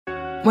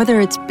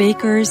Whether it's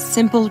Baker's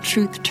Simple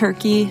Truth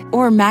Turkey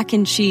or mac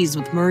and cheese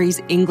with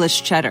Murray's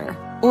English Cheddar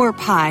or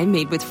pie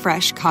made with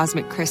fresh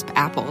Cosmic Crisp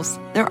apples,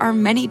 there are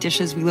many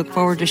dishes we look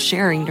forward to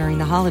sharing during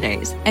the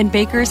holidays. And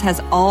Baker's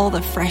has all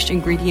the fresh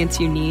ingredients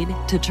you need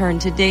to turn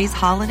today's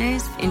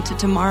holidays into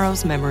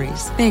tomorrow's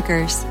memories.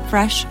 Baker's,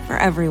 fresh for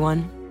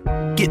everyone.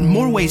 Get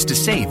more ways to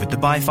save at the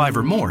Buy 5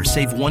 or More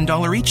Save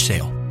 $1 each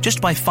sale.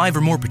 Just buy 5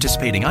 or more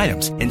participating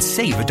items and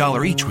save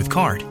 $1 each with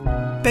card.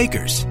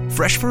 Baker's,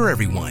 fresh for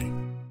everyone.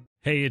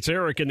 Hey, it's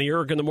Eric, and the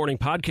Eric in the Morning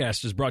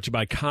podcast is brought to you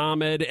by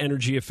ComEd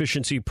Energy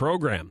Efficiency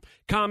Program.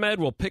 ComEd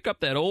will pick up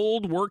that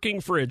old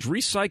working fridge,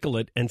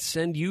 recycle it, and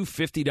send you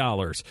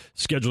 $50.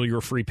 Schedule your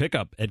free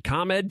pickup at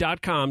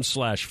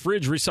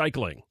ComEd.com/fridge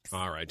recycling.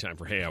 All right, time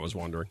for Hey, I Was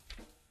Wondering.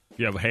 If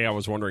you have a Hey, I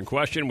Was Wondering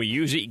question, we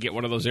use it. You get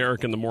one of those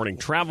Eric in the Morning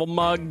travel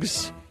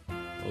mugs.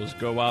 Those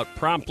go out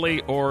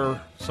promptly or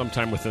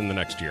sometime within the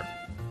next year.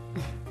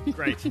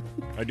 Great.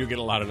 I do get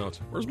a lot of notes.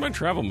 Where's my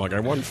travel mug?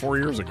 I won 4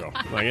 years ago.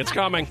 Like, it's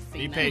coming.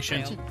 Be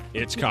patient.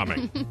 It's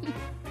coming.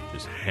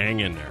 Just hang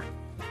in there.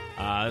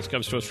 This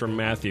comes to us from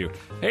Matthew.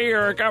 Hey,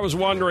 Eric, I was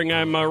wondering,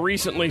 I'm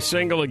recently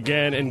single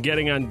again and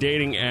getting on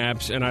dating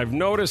apps, and I've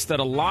noticed that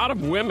a lot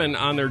of women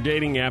on their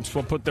dating apps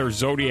will put their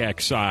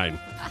zodiac sign.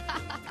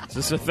 Is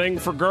this a thing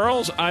for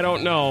girls? I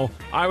don't know.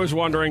 I was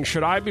wondering,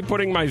 should I be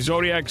putting my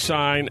zodiac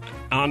sign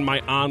on my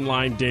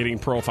online dating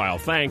profile?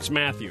 Thanks,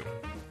 Matthew.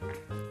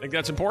 Think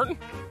that's important?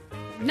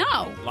 No.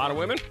 A lot of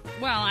women?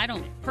 Well, I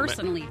don't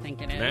personally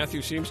think it is.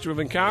 Matthew seems to have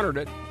encountered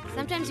it.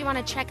 Sometimes you want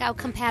to check out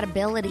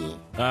compatibility.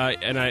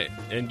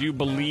 And do you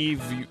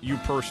believe, you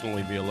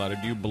personally, Violetta,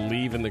 do you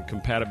believe in the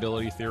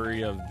compatibility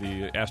theory of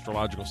the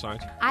astrological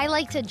signs? I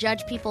like to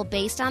judge people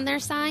based on their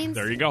signs.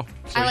 There you go.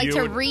 So I like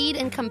to read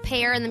and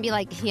compare and then be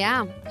like,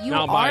 yeah, you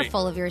are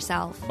full of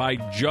yourself. By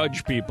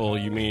judge people,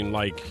 you mean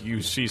like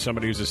you see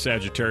somebody who's a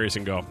Sagittarius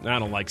and go, I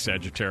don't like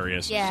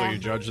Sagittarius. Yeah. So you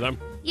judge them?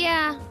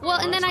 Yeah. Well,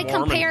 and then I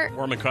compare.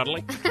 Warm and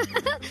cuddly?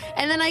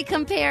 And then I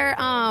compare.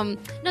 No,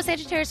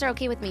 Sagittarius are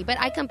okay with me, but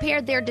I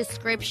compare their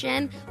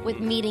description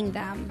with meeting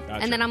them.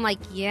 Gotcha. And then I'm like,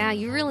 yeah,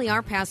 you really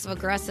are passive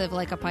aggressive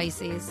like a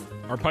Pisces.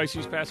 Are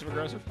Pisces passive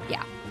aggressive?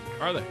 Yeah.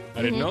 Are they?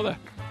 I didn't know that.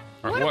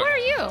 What are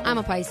you? I'm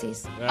a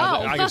Pisces.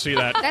 I can see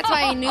that. That's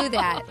why I knew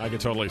that. I can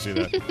totally see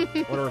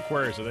that. What are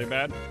Aquarius? Are they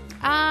bad?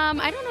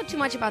 I don't know too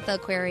much about the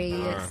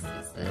Aquarius.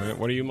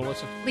 What are you,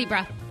 Melissa?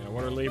 Libra. Yeah,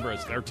 what are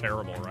Libras? They're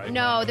terrible, right?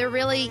 No, they're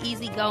really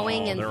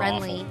easygoing and they're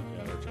friendly. awful.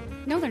 Yeah, they're terrible.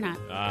 No, they're not.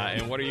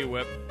 And what are you,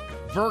 Whip?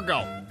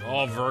 Virgo.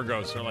 Oh,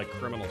 Virgos. They're like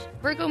criminals.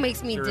 Virgo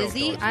makes me Serial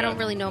dizzy. killers, I don't yeah.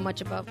 really know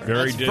much about Virgo.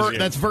 Very dizzy.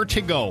 That's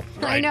vertigo.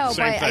 Right, I know,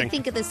 same but thing. I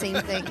think of the same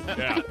thing.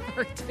 Yeah.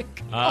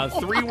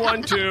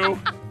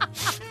 312.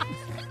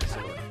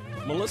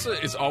 Melissa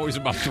is always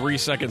about 3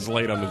 seconds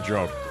late on the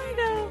joke. I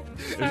know.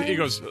 He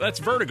goes, that's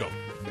vertigo.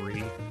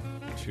 3,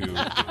 2,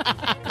 1.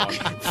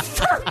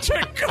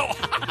 Vertigo!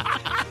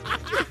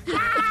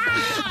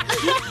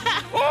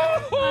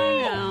 I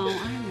know.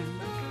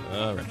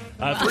 All right.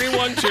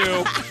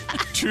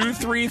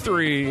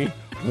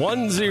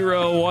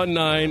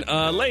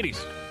 312-233-1019.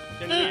 Ladies,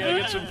 can we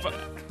get some fun?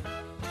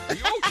 Are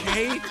you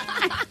okay?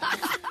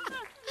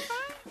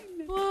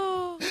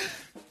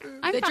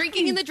 The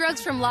drinking and the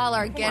drugs from Lala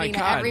are getting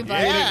to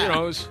everybody. Yeah. You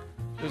know, it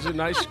was a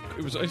nice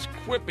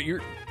quip, but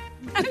you're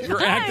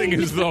acting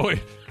as though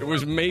it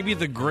was maybe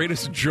the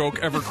greatest joke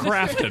ever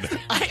crafted.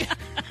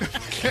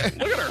 Look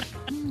at her.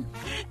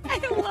 I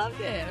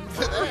loved it.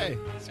 Hey,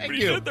 thank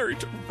you. Did there, he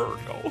took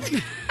Virgo. And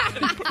he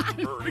put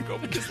Vertigo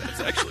because that's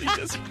actually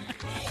just.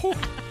 Oh.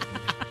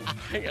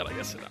 Hang on, I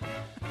guess it up.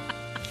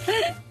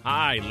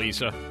 Hi,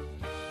 Lisa.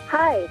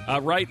 Hi.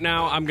 Right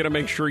now, I'm going to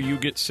make sure you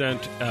get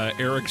sent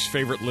Eric's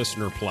favorite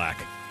listener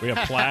plaque. We have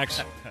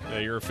plaques.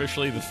 You're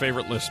officially the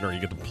favorite listener. You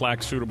get the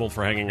plaque suitable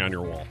for hanging on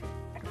your wall.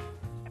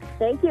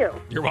 Thank you.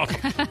 You're welcome.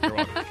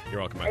 You're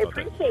welcome. I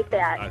appreciate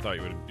that. I thought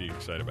you would be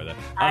excited by that.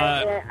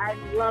 I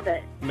love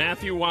it.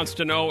 Matthew wants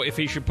to know if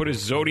he should put his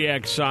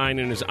zodiac sign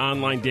in his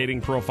online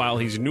dating profile.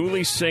 He's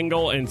newly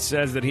single and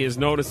says that he has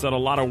noticed that a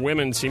lot of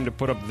women seem to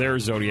put up their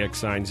zodiac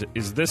signs.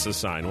 Is this a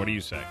sign? What do you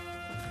say?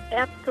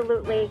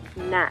 Absolutely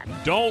not.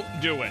 Don't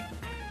do it.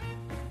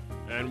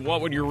 And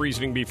what would your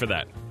reasoning be for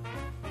that?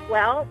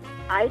 Well,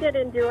 I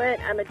didn't do it.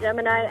 I'm a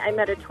Gemini. I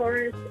met a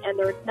Taurus, and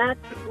they're not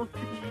supposed to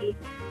be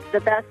the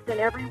best in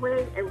every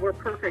way, and we're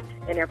perfect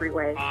in every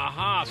way.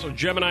 Aha, so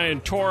Gemini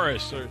and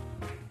Taurus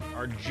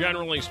are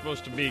generally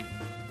supposed to repel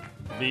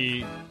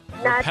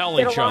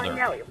each other.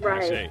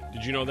 Right. I see.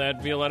 Did you know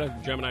that, Violetta?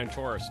 Gemini and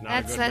Taurus, not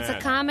a good That's a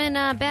match. common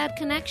bad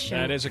connection.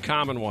 That is a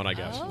common one, I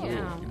guess. Oh.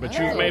 Yeah. But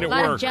you've made it a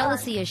lot work. of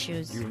jealousy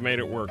issues. You've made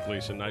it work,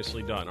 Lisa.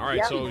 Nicely done. All right,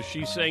 Yep. so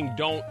she's saying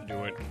don't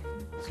do it.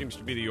 Seems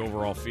to be the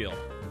overall feel.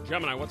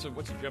 Gemini, what's a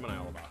Gemini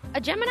all about? A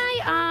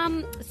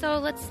Gemini, so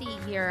let's see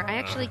here. I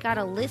actually got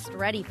a list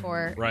ready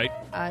for Right.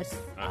 us.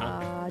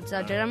 Uh-huh.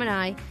 So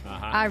Gemini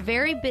are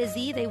very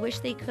busy. They wish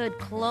they could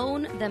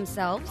clone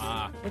themselves,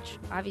 which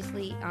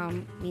obviously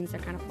means they're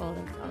kind of full of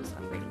themselves.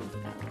 I'm reading this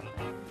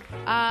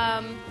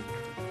down.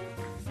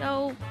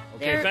 So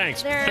Okay,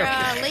 thanks. They're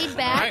laid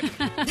back.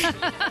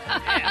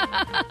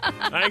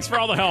 Thanks for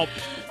all the help.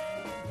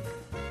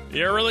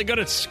 You're really good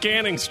at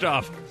scanning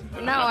stuff.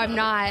 No, I'm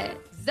not.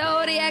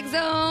 Zodiac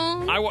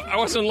Zone. I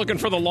wasn't looking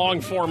for the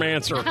long form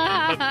answer, but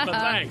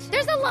thanks.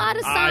 There's a lot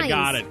of signs. I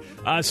got it.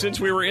 Since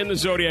we were in the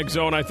Zodiac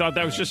Zone, I thought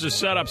that was just a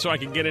setup so I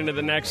could get into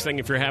the next thing.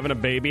 If you're having a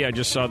baby, I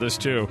just saw this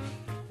too.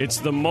 It's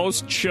the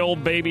most chill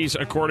babies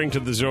according to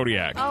the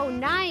Zodiac. Oh,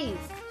 nice.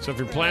 So if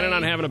you're planning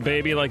on having a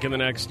baby like in the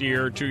next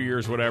year, 2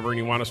 years, whatever, and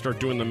you want to start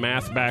doing the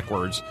math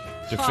backwards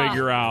to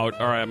figure out,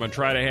 all right, I'm going to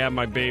try to have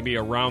my baby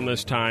around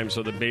this time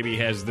so the baby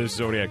has this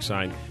Zodiac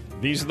sign.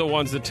 These are the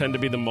ones that tend to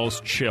be the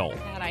most chill.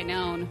 Had I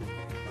known.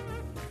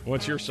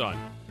 What's your sign?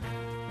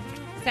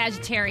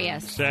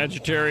 Sagittarius.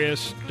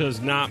 Sagittarius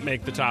does not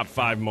make the top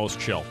 5 most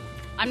chill.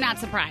 I'm not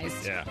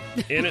surprised. Yeah.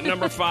 In at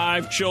number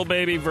 5, chill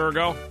baby,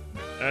 Virgo.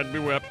 That'd be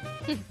whip.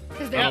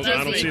 I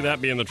don't see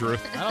that being the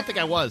truth. I don't think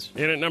I was.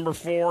 In at number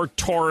 4,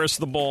 Taurus,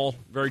 the bull.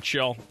 Very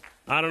chill.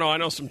 I don't know. I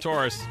know some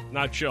Taurus.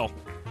 Not chill.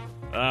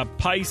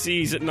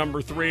 Pisces at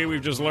number 3.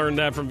 We've just learned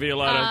that from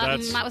Violetta.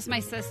 That was my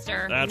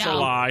sister. That's No. a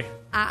lie.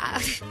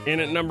 In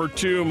at number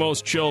 2,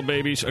 most chill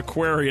babies,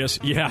 Aquarius.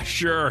 Yeah,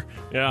 sure.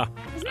 Yeah.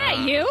 Isn't that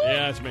you?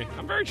 Yeah, it's me.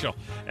 I'm very chill.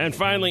 And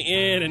finally,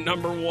 in at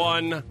number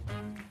 1,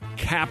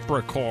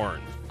 Capricorn.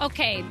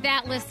 Okay,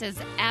 that list is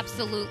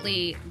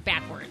absolutely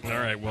backwards. All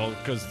right, well,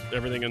 because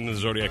everything in the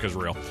Zodiac is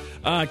real.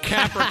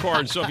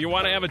 Capricorn. So if you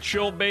want to have a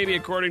chill baby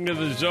according to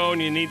the zone,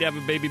 you need to have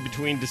a baby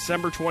between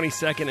December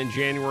 22nd and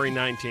January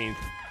 19th.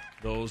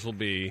 Those will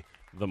be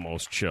the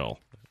most chill.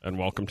 And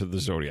welcome to the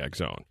Zodiac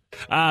Zone.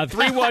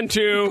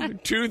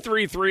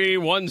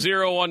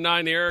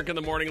 312-233-1019. The Eric in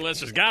the Morning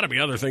list. There's got to be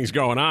other things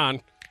going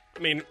on. I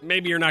mean,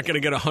 maybe you're not going to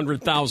get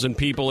 100,000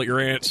 people at your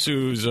Aunt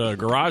Sue's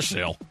garage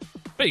sale.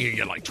 But you can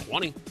get like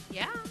 20.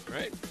 Yeah.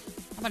 Right?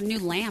 How about a new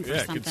lamp or Yeah,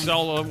 something? could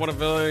sell one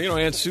of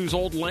Aunt Sue's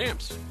old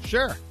lamps.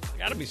 Sure.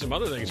 Got to be some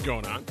other things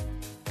going on.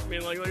 I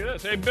mean, like, look at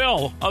this. Hey,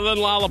 Bill, other than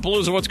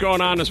Lollapalooza, what's going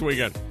on this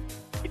weekend?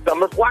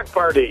 Summer block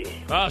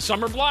party.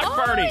 Summer block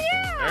party.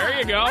 Yeah. There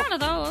you go. One of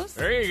those.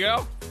 There you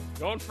go.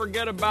 Don't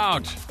forget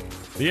about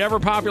the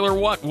ever-popular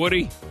what,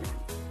 Woody?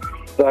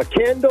 The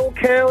Kendall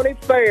County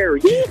Fair.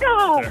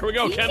 Yeehaw! There we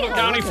go. Kendall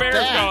County Fair's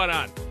going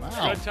on.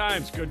 Wow. Good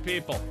times, good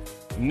people.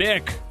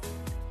 Nick,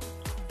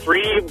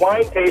 Free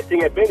wine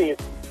tasting at Benny's.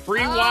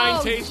 free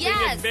wine tasting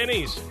yes. at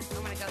Benny's.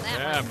 I'm going to go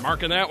that Yeah,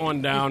 marking that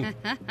one down.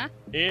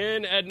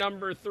 In at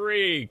number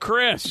 3,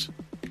 Chris.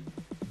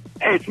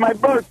 Hey, it's my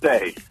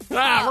birthday. We're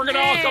going to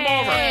all come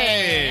over.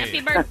 Hey. Happy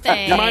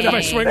birthday. You mind if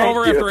I swing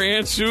over you. after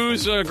Aunt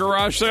Sue's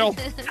garage sale?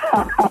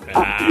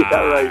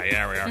 right.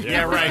 Yeah, we are.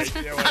 Yeah, right.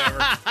 Yeah,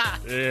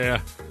 whatever.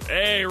 Yeah.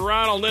 Hey,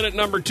 Ronald, in at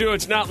number 2.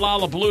 It's not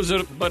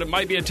Lollapalooza, but it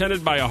might be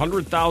attended by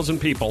 100,000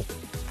 people.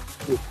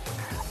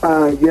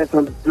 Yes,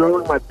 I'm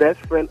throwing my best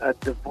friend a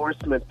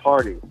divorcement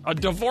party. A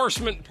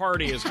divorcement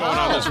party is going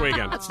on this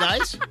weekend. That's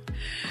nice.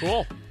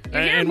 Cool.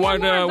 hearing And more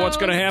what of what's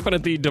those. going to happen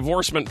at the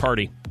divorcement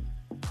party?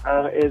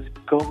 It's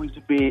going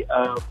to be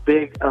a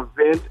big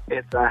event.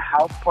 It's a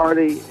house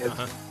party.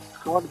 It's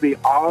going to be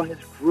all his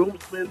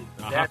groomsmen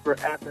that were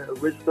at the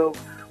original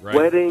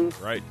wedding.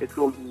 Right. It's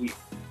going to be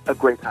a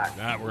great time.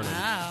 We're going to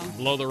Wow.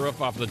 blow the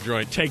roof off the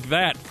joint. Take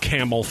that,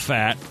 camel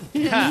fat.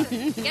 Get a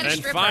And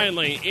stripper.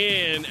 finally,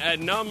 in at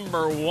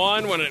number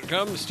 1, when it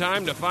comes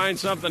time to find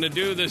something to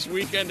do this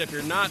weekend, if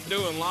you're not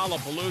doing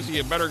Lollapalooza,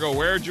 you better go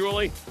where,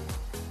 Julie?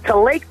 To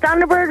Lake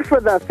Thunderbird for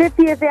the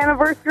 50th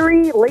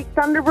anniversary Lake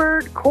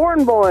Thunderbird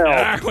Corn Boil.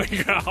 There we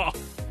go.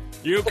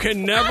 You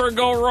can never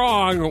go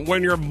wrong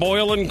when you're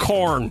boiling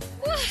corn.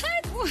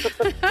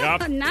 What?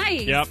 Yep.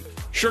 Nice. Yep.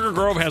 Sugar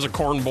Grove has a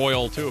corn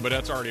boil, too, but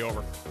that's already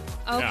over.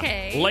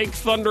 Okay. Yeah. Lake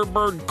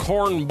Thunderbird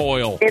Corn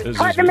Boil. It's is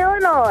Putnam, this-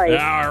 Illinois.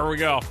 Yeah, there we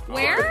go.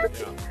 Where?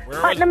 Where was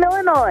Putnam,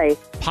 Illinois.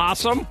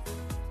 Possum?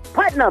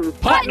 Putnam.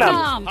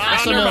 Putnam.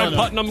 Possum in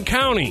Putnam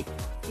County.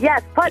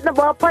 Yes, Putnam.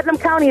 Well, Putnam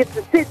County is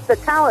the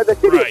town, the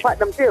city Right. of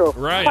Putnam too.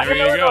 Right, Putnam,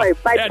 there you Illinois, go.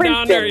 by yeah, Princeton.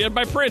 down there, yeah,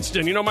 by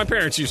Princeton. You know, my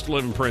parents used to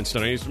live in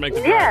Princeton. I used to make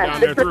the drive Yeah,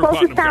 down there it's the through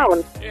closest Putnam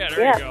County. town. Yeah,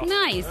 there Yeah. you go.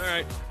 Nice. All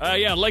right.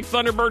 Yeah, Lake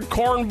Thunderbird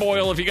Corn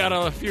Boil if you got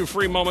a few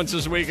free moments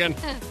this weekend.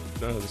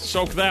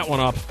 Soak that one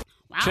up.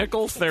 Wow.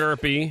 Tickle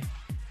therapy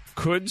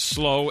could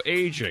slow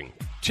aging.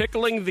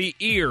 Tickling the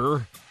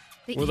ear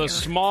with a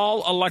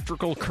small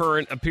electrical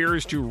current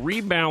appears to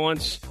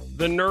rebalance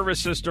the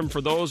nervous system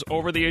for those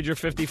over the age of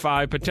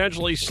 55,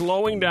 potentially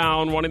slowing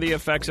down one of the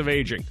effects of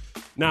aging.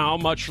 Now,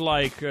 much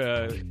like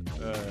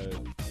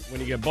when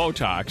you get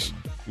Botox,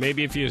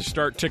 maybe if you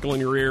start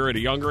tickling your ear at a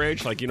younger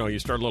age, like, you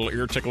start a little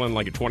ear tickling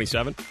like at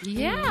 27,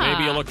 Yeah.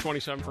 maybe you look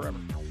 27 forever.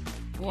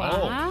 Wow.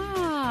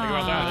 Think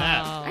about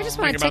that. I just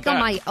want Think to about tickle that.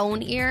 my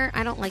own ear.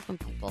 I don't like when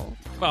people.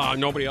 Well,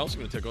 nobody else is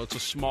going to tickle. It's a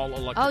small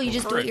electrical Oh, you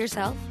just do current. it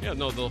yourself? Yeah,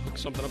 no, they'll hook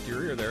something up to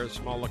your ear there. A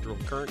small electrical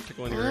current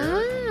tickling your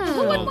ear.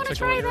 Who Oh. wouldn't want to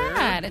Tickling try your ear.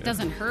 that? It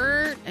doesn't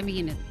hurt. I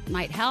mean, it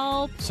might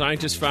help.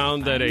 Scientists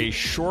found that a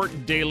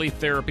short daily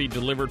therapy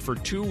delivered for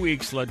 2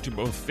 weeks led to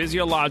both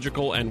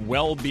physiological and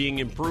well-being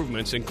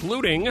improvements,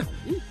 including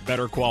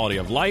better quality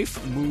of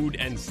life, mood,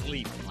 and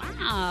sleep. Wow.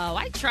 Oh,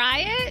 I try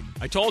it.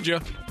 I told you.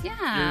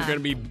 Yeah. You're going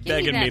to be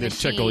begging me to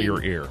tickle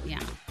your ear. Yeah.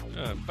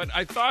 But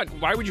I thought,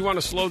 why would you want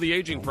to slow the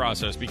aging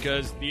process?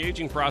 Because the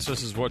aging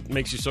process is what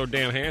makes you so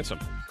damn handsome.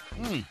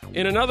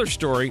 In another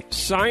story,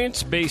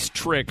 science-based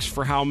tricks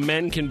for how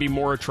men can be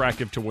more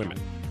attractive to women.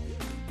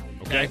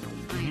 Okay?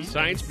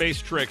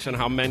 Science-based tricks on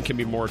how men can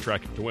be more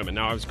attractive to women.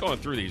 Now, I was going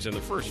through these, and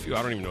the first few,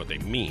 I don't even know what they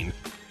mean.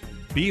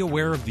 Be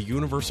aware of the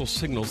universal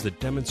signals that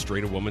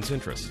demonstrate a woman's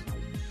interest.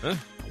 Huh?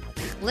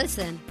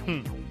 Listen.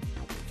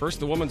 First,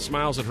 the woman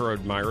smiles at her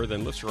admirer,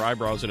 then lifts her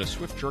eyebrows in a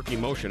swift, jerky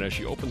motion as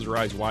she opens her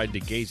eyes wide to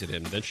gaze at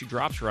him. Then she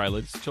drops her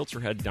eyelids, tilts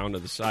her head down to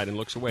the side, and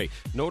looks away.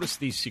 Notice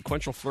these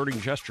sequential flirting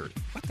gestures.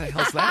 What the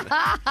hell's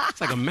that? It's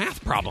like a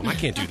math problem. I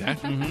can't do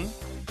that.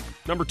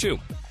 Number 2,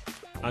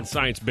 on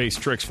science-based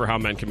tricks for how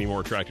men can be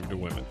more attractive to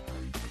women.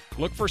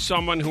 Look for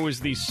someone who is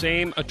the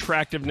same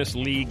attractiveness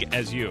league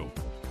as you.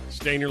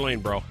 Stay in your lane,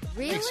 bro.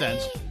 Really? Makes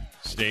sense.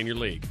 Stay in your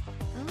league.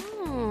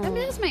 That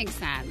does make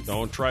sense.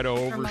 Don't try to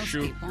most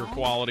overshoot people. your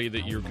quality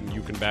that you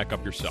can back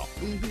up yourself.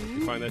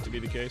 You find that to be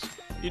the case?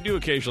 You do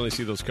occasionally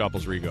see those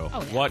couples where you go,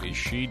 what is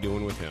she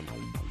doing with him?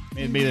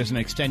 Maybe there's an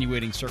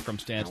extenuating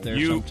circumstance there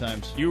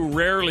sometimes. You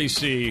rarely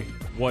see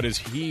what is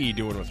he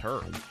doing with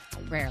her.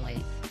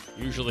 Rarely.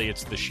 Usually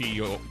it's the she,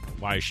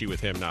 why is she with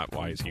him, not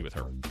why is he with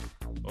her.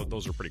 Oh,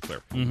 those are pretty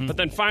clear. But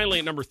then finally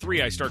at number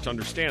 3, I start to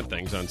understand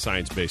things on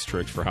science-based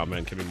tricks for how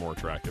men can be more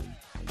attractive.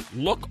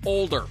 Look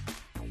older.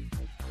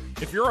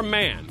 If you're a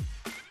man,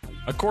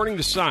 according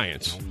to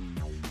science,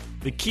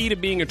 the key to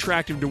being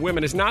attractive to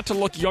women is not to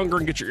look younger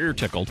and get your ear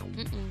tickled.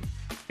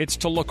 It's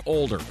to look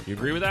older. You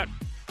agree with that?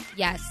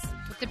 Yes.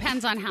 It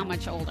depends on how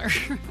much older.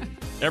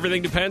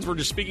 Everything depends. We're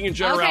just speaking in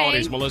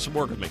generalities. Okay. Melissa,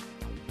 work with me. Do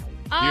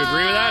you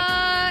agree with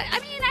that? I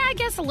mean, I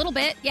guess a little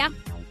bit. Yeah.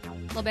 A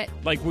little bit.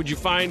 Like, would you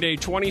find a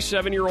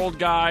 27-year-old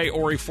guy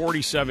or a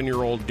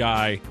 47-year-old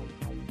guy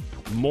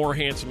more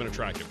handsome and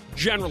attractive?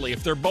 Generally,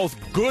 if they're both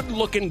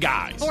good-looking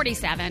guys.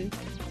 47.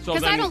 So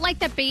Because then- I don't like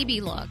that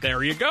baby look.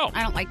 There you go.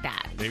 I don't like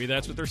that. Maybe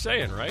that's what they're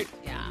saying, right?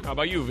 Yeah. How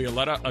about you,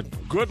 Violetta? A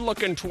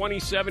good-looking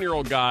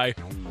 27-year-old guy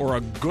or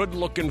a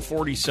good-looking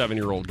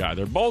 47-year-old guy?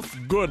 They're both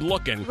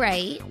good-looking.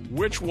 Right.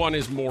 Which one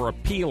is more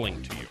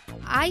appealing to you?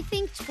 I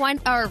think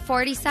 20 or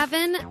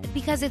 47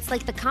 because it's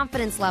like the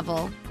confidence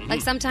level.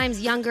 Like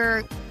sometimes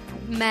younger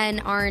men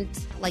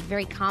aren't like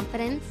very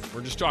confident.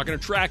 We're just talking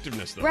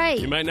attractiveness, though. Right.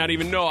 You might not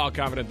even know how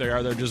confident they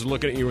are. They're just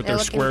looking at you with They're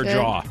their looking square good.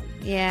 jaw.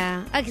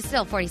 Yeah.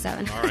 Still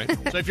 47. All right.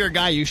 So if you're a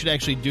guy, you should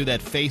actually do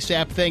that face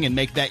app thing and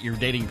make that your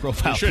dating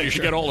profile. You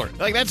should get older.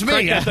 Like, that's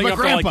Crank me. that I'm thing a up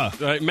to, grandpa.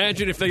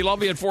 imagine if they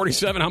love you at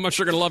 47, how much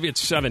they're going to love you at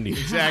 70.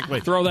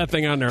 Exactly. Throw that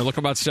thing on there. Look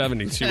about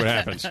 70 and see what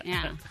happens.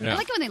 Yeah. Yeah. I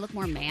like it when they look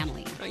more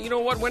manly. You know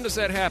what? When does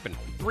that happen?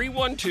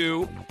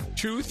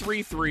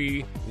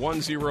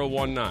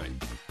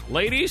 312-233-1019.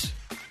 Ladies,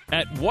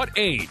 at what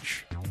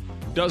age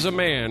does a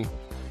man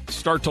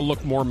start to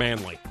look more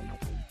manly?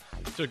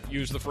 To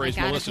use the phrase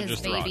Like out of Melissa his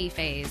just baby threw out.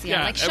 phase. Yeah,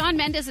 Yeah. Like Shawn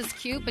Mendes is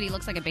cute, but he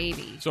looks like a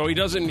baby. So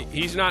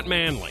he's not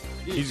manly.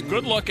 He's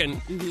good looking.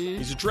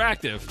 He's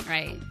attractive.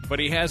 Right. But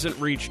he hasn't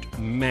reached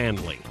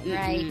manly.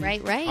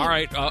 Right. All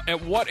right.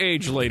 At what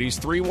age, ladies,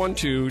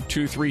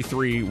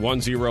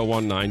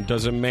 312-233-1019,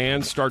 does a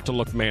man start to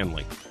look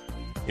manly?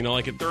 You know,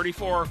 like at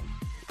 34,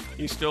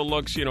 he still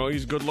looks,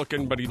 he's good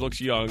looking, but he looks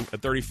young.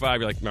 At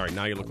 35, you're like, all right,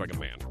 now you look like a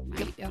man.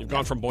 Right. You've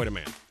gone from boy to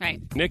man.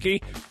 Right.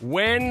 Nikki,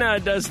 when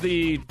does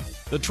the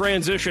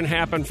transition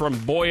happen from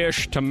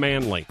boyish to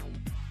manly?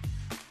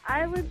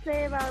 I would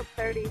say about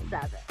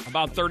 37.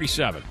 About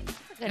 37.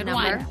 Good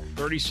one. number.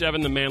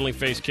 37, the manly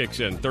face kicks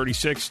in.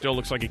 36, still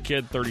looks like a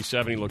kid.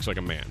 37, he looks like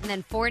a man. And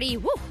then 40,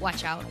 woo,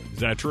 watch out. Is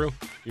that true?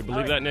 You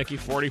believe that, Nikki?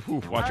 40,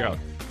 whew, watch out.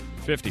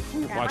 50,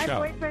 whew, Yeah, watch my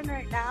out. boyfriend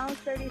right now is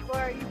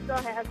 34. He still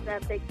has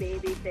that big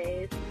baby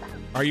face.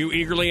 Are you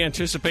eagerly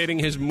anticipating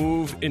his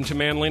move into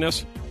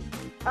manliness?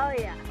 Oh,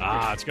 yeah.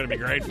 Ah, it's going to be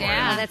great for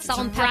Yeah, you. that salt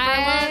and it's pepper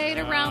right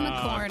look. around the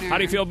corner. How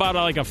do you feel about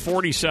like a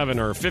 47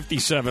 or a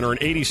 57 or an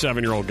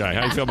 87-year-old guy?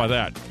 How do you feel about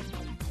that?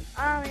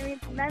 I mean,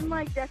 men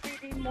like Jeffrey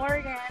Dean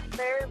Morgan,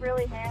 they're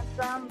really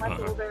handsome, much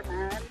older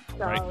men.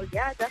 So, Right.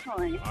 yeah,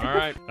 definitely. All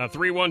right.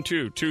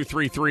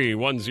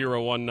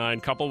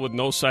 312-233-1019. Couple with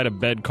no side of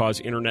bed cause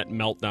internet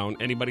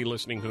meltdown. Anybody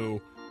listening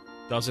who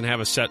doesn't have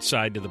a set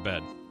side to the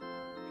bed?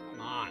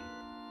 Come on.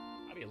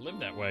 How do you live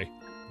that way?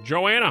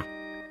 Joanna,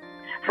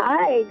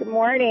 Hi, good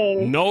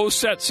morning. no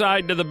set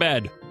side to the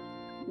bed.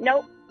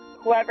 Nope.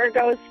 Whoever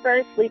goes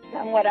first sleeps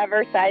on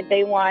whatever side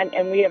they want,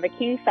 and we have a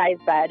king-size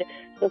bed,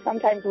 so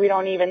sometimes we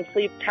don't even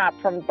sleep top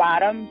from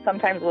bottom.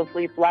 Sometimes we'll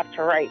sleep left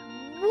to right.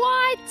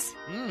 What?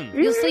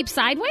 You'll sleep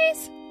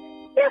sideways?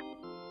 Yeah.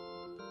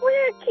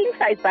 We're a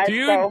king-size bed, Do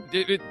you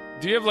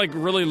do you have like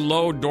really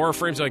low door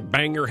frames like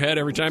bang your head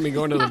every time you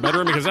go into the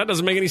bedroom? Because that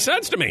doesn't make any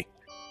sense to me.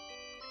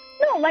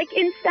 No, like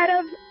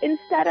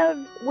instead of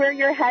where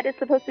your head is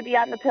supposed to be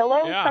on the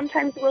pillow, Yeah.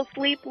 sometimes we'll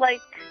sleep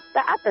like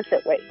the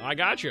opposite way. I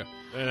got you.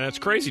 And that's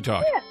crazy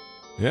talk.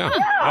 Yeah.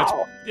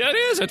 Wow. Yeah, it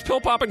is. It's pill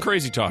popping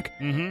crazy talk.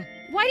 Mm-hmm.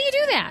 Why do you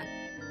do that?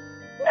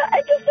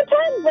 It just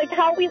depends, like,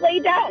 how we lay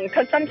down.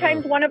 Because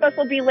sometimes one of us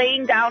will be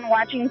laying down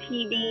watching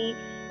TV,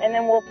 and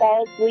then we'll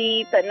fall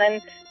asleep, and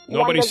then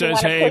nobody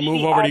says, "Hey,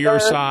 move over to your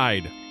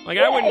side." Like,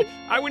 Yeah,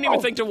 I wouldn't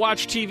even think to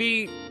watch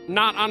TV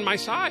not on my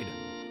side.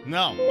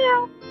 No.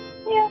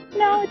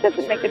 No, it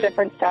doesn't make a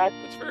difference to us.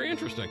 That's very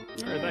interesting.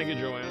 All right, thank you,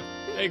 Joanna.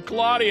 Hey,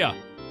 Claudia.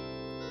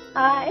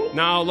 Hi.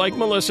 Now, like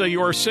Melissa,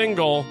 you're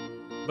single,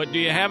 but do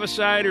you have a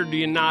side or do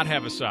you not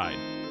have a side?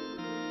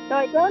 So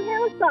I don't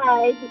have a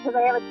side because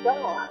I have a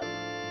dog.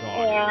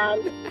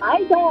 And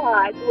my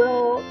dog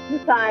will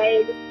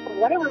decide, for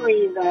whatever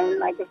reason,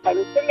 like if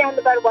I'm sitting on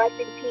the bed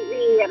watching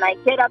TV and I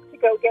get up to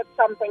go get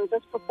something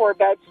just before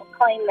bed, she'll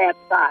claim that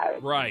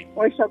side. Right.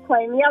 Or she'll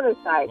claim the other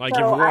side. Like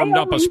so you've warmed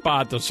up a only,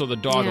 spot so the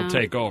dog will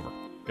take over.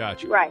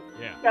 Gotcha. Right.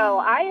 Yeah. So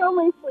I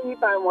only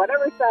sleep on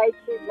whatever side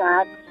she's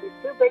not. She's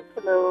too big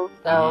to move.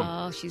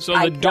 So,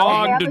 the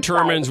dog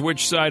determines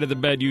which side of the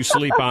bed you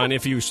sleep on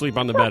if you sleep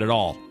on the bed at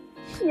all.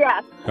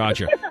 Yes.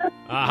 Gotcha.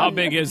 How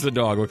big is the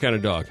dog? What kind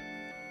of dog?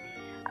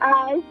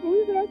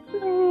 She's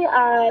actually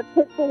a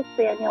Pit Bull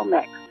Spaniel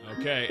mix.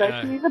 Okay.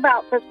 So she's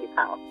about 50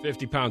 pounds.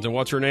 50 pounds. And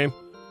what's her name?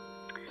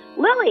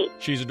 Lily.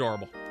 She's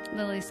adorable.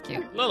 Lily's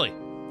cute. Lily.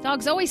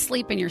 Dogs always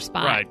sleep in your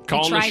spot. Right.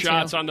 Calling the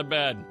shots on the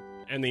bed.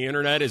 And the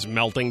internet is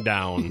melting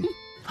down.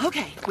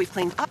 Okay, we've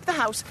cleaned up the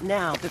house.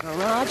 Now the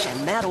garage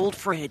and that old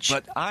fridge.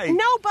 But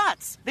No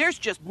buts. There's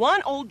just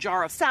one old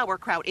jar of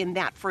sauerkraut in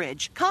that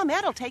fridge.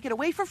 ComEd will take it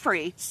away for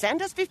free.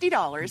 Send us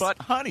 $50. But,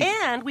 honey...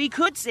 And we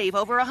could save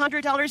over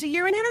 $100 a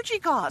year in energy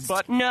costs.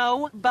 But...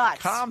 No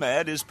buts.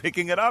 ComEd is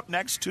picking it up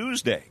next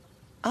Tuesday.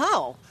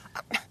 Oh.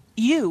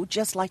 You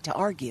just like to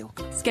argue.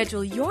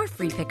 Schedule your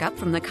free pickup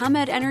from the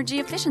ComEd Energy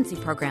Efficiency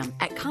Program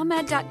at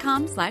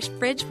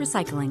ComEd.com/fridge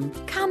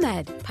recycling.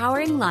 ComEd,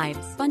 powering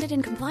lives. Funded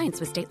in compliance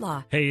with state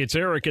law. Hey, it's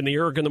Eric, and the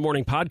Eric in the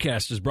Morning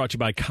podcast is brought to you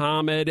by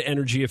ComEd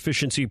Energy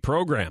Efficiency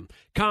Program.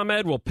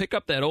 ComEd will pick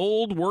up that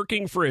old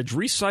working fridge,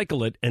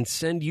 recycle it, and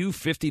send you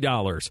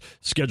 $50.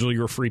 Schedule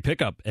your free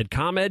pickup at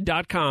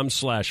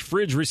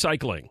ComEd.com/fridge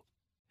recycling.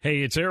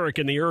 Hey, it's Eric,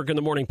 and the Eric in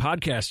the Morning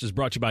podcast is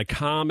brought to you by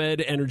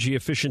ComEd Energy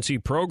Efficiency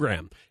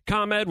Program.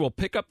 ComEd will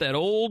pick up that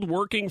old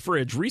working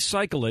fridge,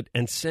 recycle it,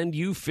 and send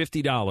you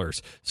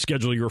 $50.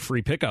 Schedule your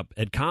free pickup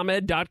at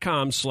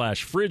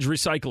ComEd.com/fridge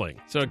recycling.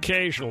 So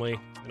occasionally,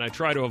 and I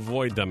try to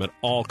avoid them at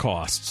all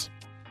costs,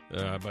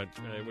 but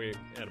we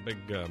had a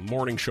big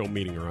morning show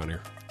meeting around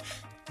here.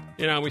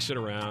 You know, we sit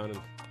around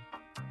and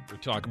we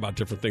talk about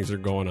different things that are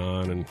going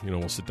on, and,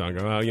 we'll sit down and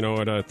go, you know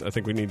what, I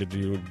think we need to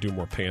do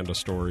more panda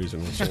stories,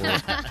 and we'll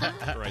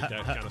write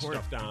that kind of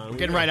stuff down. We're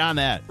getting right on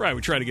that. Right,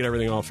 we try to get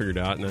everything all figured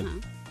out, and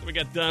then we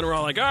get done, we're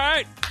all like, all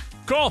right,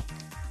 cool,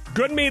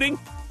 good meeting,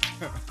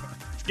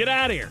 let's get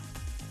out of here.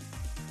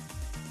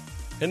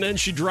 And then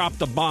she dropped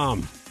the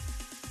bomb,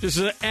 just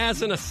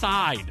as an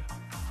aside.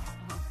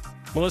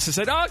 Melissa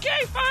said,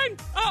 okay, fine.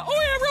 Oh,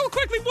 yeah, real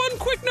quickly, one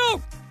quick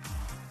note.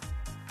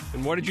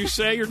 And what did you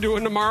say you're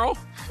doing tomorrow?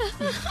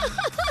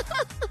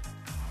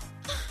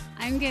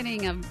 I'm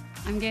getting a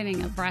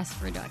breast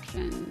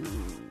reduction.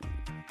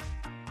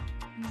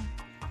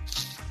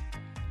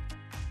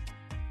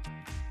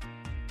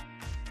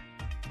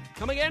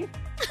 Come again?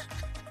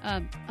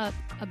 A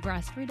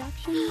breast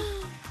reduction?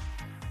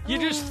 You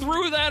just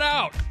threw that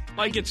out.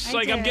 Like it's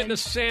like I'm getting a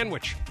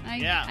sandwich.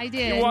 I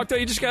did. You walked out,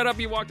 you just got up,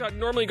 you walked out.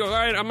 Normally you go, all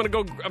right, I'm gonna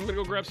go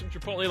grab some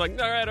Chipotle. Like,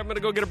 all right, I'm gonna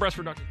go get a breast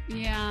reduction.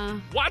 Yeah.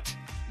 What?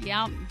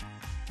 Yeah.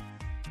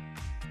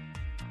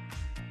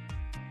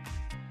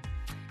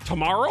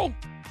 Tomorrow?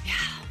 Yeah.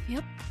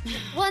 Yep.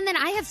 Well, and then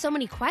I have so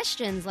many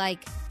questions,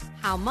 like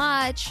how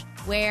much,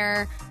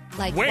 where,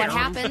 like where? what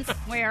happens,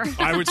 where.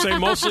 I would say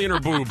mostly in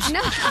her boobs.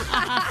 No.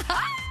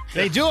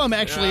 They do them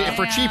actually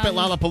for cheap at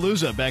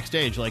Lollapalooza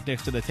backstage, like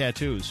next to the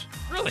tattoos.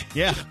 Really?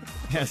 Yeah.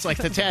 Yeah, it's like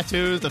the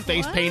tattoos, the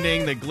face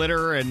painting, the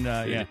glitter, and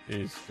yeah.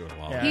 He's doing a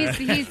lot. Yeah.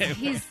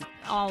 He's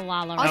all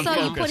Lala. Also, are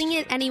you focused. putting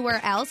it anywhere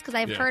else? Because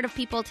I've Yeah. heard of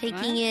people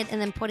taking it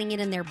and then putting it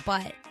in their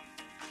butt.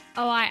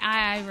 Oh,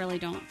 I really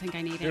don't think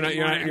I need it. You're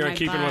not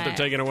keeping what they're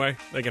taking away?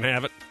 They can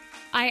have it?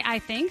 I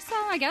think so.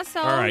 I guess so.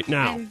 All right,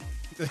 now, And,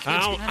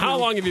 how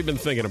long have you been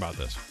thinking about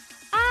this?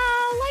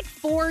 like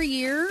 4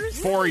 years.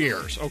 4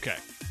 years, okay.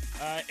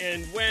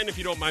 And when, if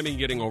you don't mind me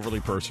getting overly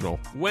personal,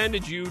 when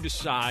did you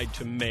decide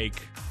to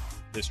make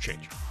this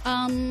change?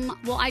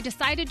 Well, I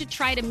decided to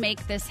try to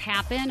make this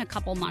happen a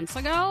couple months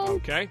ago.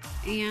 Okay.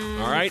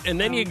 And all right, and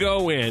then you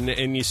go in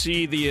and you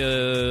see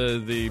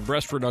the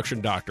breast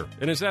reduction doctor.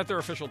 And is that their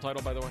official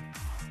title, by the way?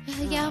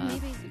 Yeah,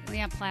 maybe. We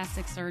have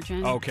plastic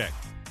surgeon. Okay.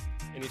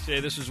 And you say,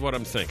 this is what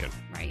I'm thinking.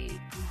 Right.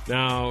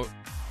 Now,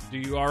 do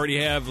you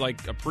already have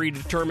like a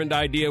predetermined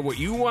idea what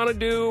you want to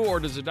do, or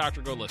does the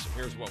doctor go, listen,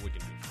 here's what we can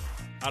do for you?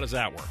 How does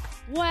that work?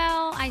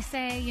 Well, I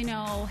say,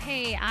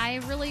 hey, I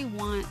really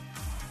want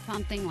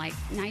something like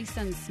nice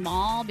and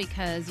small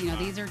because,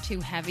 these are too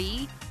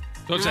heavy.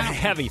 So it's a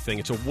heavy thing.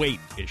 It's a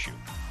weight issue.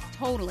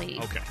 Totally.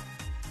 Okay.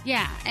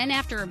 Yeah, and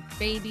after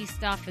baby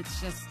stuff,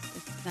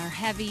 they're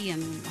heavy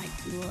and like,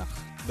 ugh.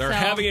 They're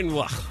heavy and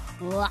ugh.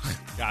 Ugh.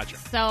 Gotcha.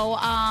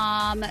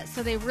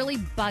 So they really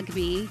bug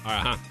me.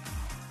 Uh-huh.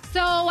 So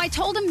I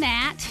told him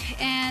that,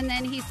 and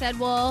then he said,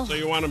 well... So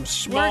you want them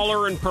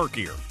smaller and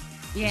perkier.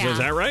 Yeah. Is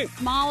that right?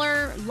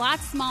 Smaller,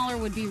 lots smaller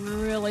would be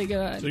really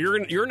good. So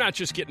you're not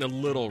just getting a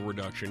little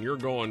reduction. You're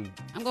going,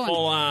 I'm going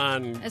full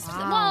on. As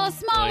small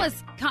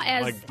as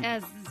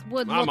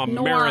would I'm look a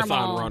normal.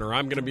 marathon runner.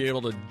 I'm going to be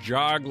able to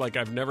jog like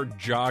I've never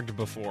jogged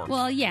before.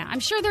 Well, yeah, I'm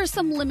sure there's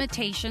some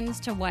limitations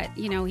to what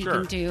he Sure.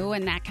 can do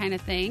and that kind of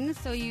thing.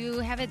 So you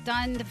have it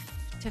done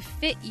to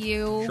fit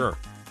you. Sure.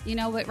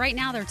 But right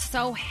now they're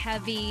so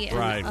heavy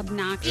and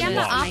obnoxious. Yeah, I'm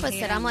the and I hate opposite.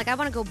 them. I'm like, I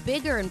want to go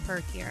bigger and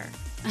perkier.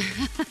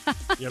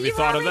 Have you You're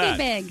thought of already that?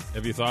 big.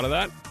 Have you thought of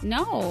that?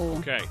 No.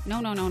 Okay.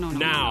 No.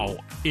 Now,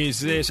 is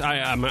this?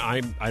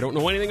 I don't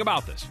know anything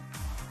about this.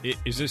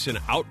 Is this an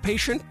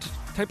outpatient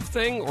type of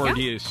thing, or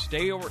do you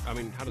stay over? I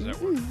mean, how does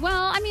that work?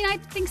 Well, I mean, I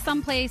think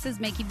some places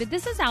make you, but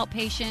this is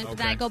outpatient. Okay.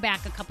 Then I go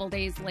back a couple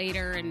days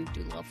later and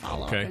do a little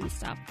follow up and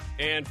stuff.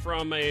 And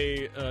from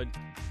a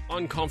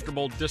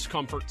uncomfortable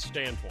discomfort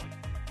standpoint,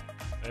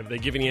 have they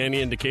given you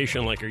any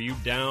indication? Like, are you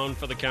down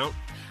for the count?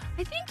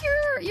 I think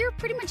you're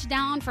pretty much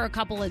down for a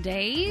couple of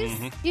days.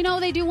 Mm-hmm.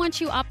 They do want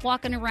you up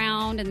walking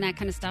around and that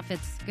kind of stuff.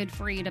 It's good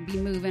for you to be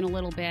moving a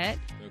little bit.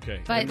 Okay.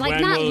 But And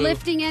like not will-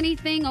 lifting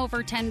anything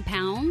over 10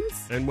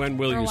 pounds. And when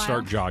will for a you while.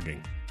 start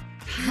jogging?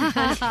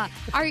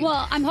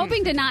 Well, I'm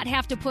hoping to not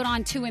have to put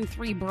on 2 and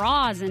 3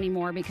 bras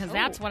anymore because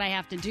that's what I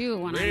have to do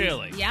when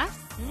Really? Yes.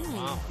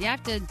 Wow. You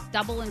have to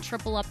double and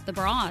triple up the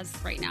bras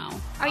right now.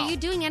 Are you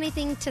doing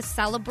anything to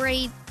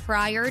celebrate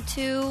prior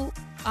to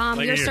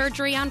Like your you-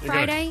 surgery on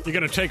Friday? You're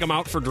going to take them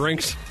out for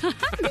drinks? No.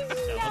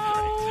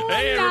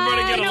 Hey,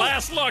 everybody get a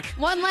last look.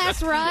 One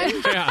last run?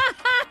 Yeah.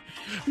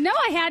 No,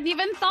 I hadn't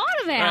even thought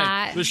of All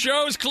that. right. The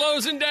show's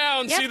closing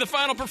down. Yep. See the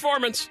final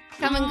performance.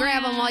 Come and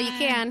grab them while you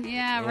can.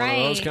 Yeah, One right.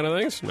 of those kind of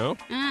things? No?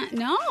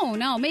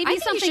 No. Maybe I think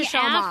you something should show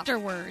 'em off.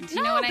 afterwards. You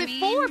No, know what I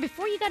mean?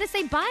 before you got to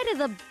say bye to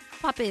the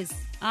puppies.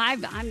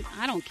 I've already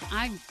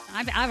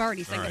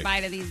said All right.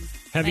 goodbye to these.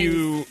 Have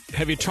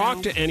things. you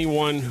talked to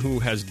anyone who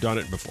has done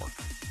it before?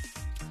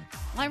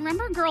 Well, I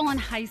remember a girl in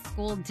high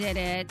school did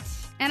it,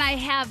 and I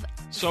have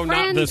So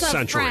friends not this of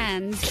century.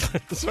 friends.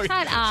 so,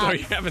 Shut up. So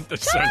you haven't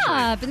this Shut century.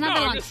 up. It's not no, that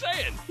I'm long. just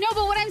saying. No,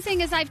 but what I'm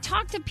saying is I've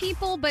talked to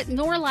people, but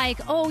more like,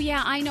 oh,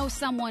 yeah, I know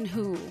someone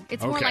who.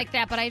 It's more Okay. like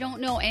that, but I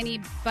don't know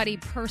anybody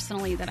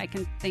personally that I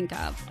can think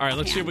of. All right,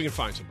 let's see if offhand. we can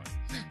find somebody.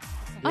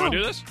 You want to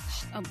do this?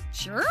 Oh,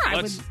 sure. I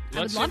would Let's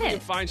see love if we can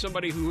it. find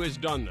somebody who has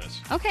done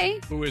this, Okay.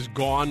 who has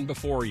gone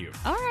before you.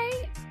 All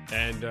right.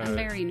 And I'm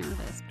very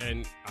nervous.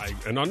 and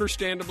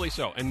understandably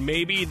so. And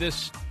maybe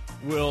this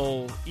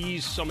will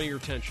ease some of your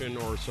tension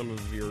or some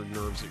of your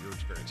nerves that you're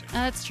experiencing.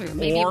 That's true.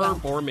 Maybe it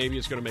will. or maybe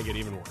it's going to make it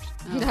even worse.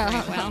 Oh,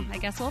 great. Well, I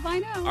guess we'll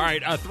find out. All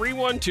right,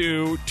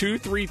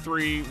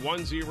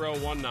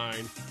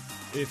 312-233-1019.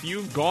 If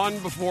you've gone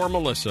before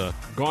Melissa,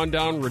 gone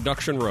down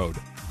Reduction Road,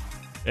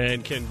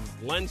 and can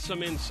lend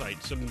some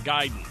insight, some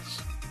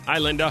guidance. Hi,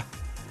 Linda.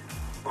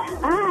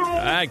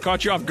 Hi. I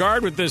caught you off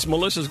guard with this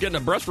Melissa's getting a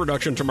breast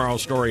reduction tomorrow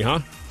story, huh?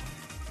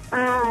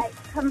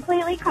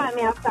 Completely caught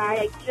me off guard.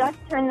 I just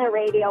turned the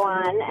radio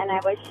on, and I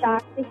was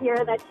shocked to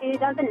hear that she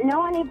doesn't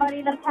know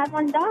anybody that's had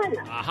one done.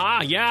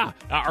 Aha, yeah.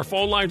 Our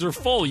phone lines are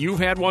full. You've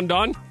had one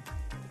done?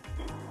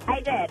 I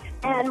did.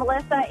 And,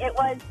 Melissa, it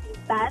was the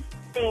best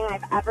thing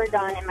I've ever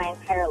done in my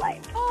entire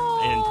life.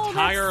 Oh,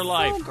 Entire that's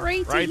life. So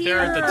great to Right hear.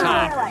 there at the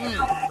top.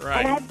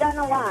 And I've done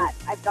a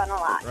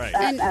lot. Right.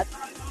 That's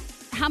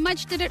How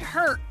much did it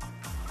hurt?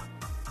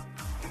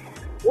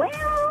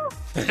 well,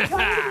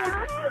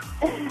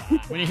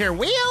 When you hear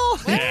wheel,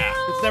 Yeah.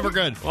 it's never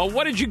good. Well,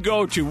 what did you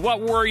go to?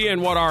 What were you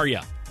and what are you?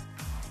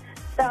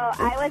 so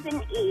I was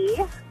an E,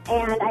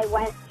 and I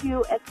went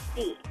to a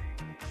C.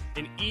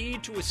 An E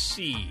to a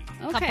C.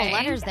 Okay. Couple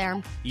letters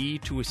there. E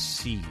to a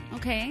C.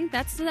 Okay,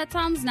 that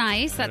sounds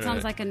nice. That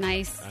sounds like a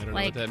nice I don't know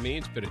like what that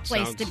means, but it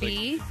place sounds to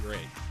be. like great.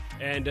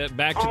 And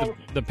back to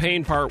the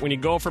pain part, when you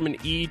go from an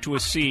E to a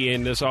C,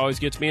 and this always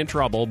gets me in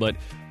trouble, but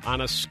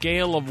on a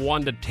scale of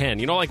 1 to 10,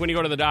 you know, like when you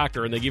go to the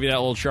doctor and they give you that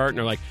little chart, and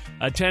they're like,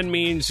 a 10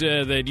 means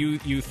that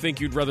you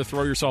think you'd rather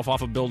throw yourself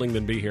off a building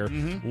than be here.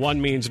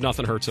 1 means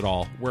nothing hurts at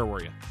all. Where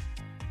were you?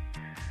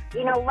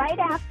 You know, right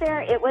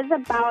after, it was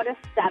about a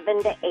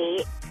 7 to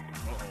 8.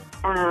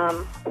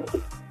 And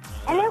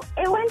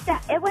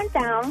it went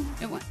down.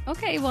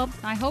 Okay, well,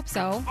 I hope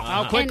so.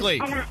 How quickly?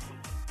 And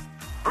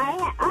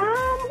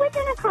I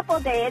within a couple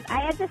of days, I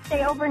had to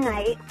stay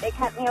overnight. They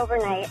kept me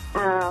overnight.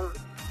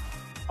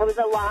 It was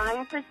a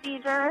long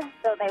procedure,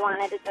 so they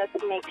wanted to just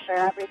make sure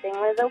everything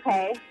was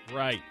okay.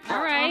 Right.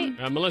 All right.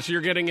 Melissa,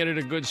 you're getting it at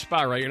a good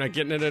spot, right? You're not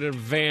getting it at a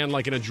van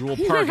like in a Jewel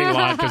parking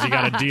lot because you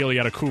got a deal, you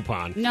got a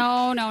coupon.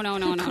 No.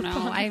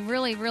 I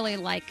really, really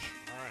like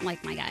my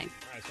guy. All right,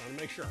 so I want to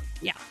make sure.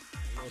 Yeah.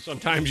 You know,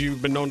 sometimes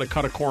you've been known to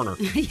cut a corner.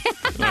 Yeah.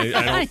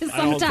 I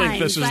don't think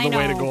this is Sometimes, the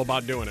way to I know. go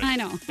about doing it. I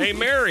know. Hey,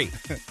 Mary.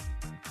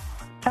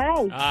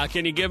 Hi.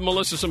 Can you give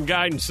Melissa some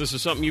guidance? This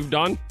is something you've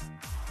done?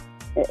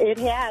 It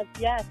has,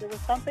 yes. It was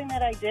something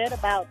that I did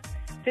about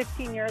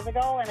 15 years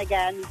ago, and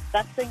again,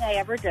 best thing I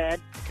ever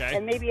did. Okay.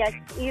 And maybe I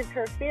should ease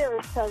her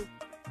fears because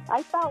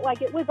I felt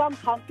like it was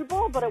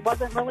uncomfortable, but it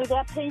wasn't really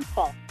that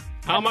painful.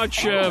 How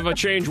much of a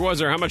change was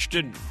there? How much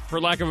did, for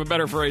lack of a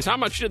better phrase, how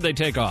much did they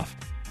take off?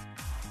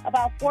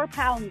 About 4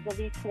 pounds of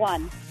each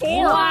one.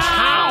 4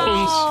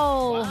 pounds?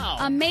 Wow.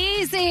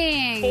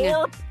 Amazing.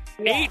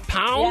 8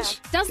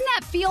 pounds? Yeah. Doesn't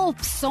that feel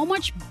so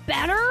much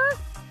better?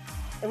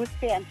 It was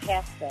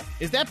fantastic.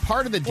 Is that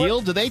part of the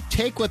deal? Do they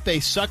take what they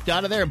sucked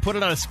out of there and put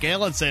it on a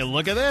scale and say,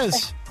 look at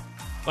this?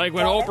 Like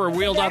when Oprah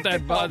wheeled out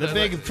that the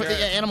big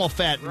animal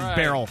fat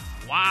barrel.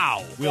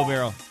 Wow.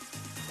 Wheelbarrow.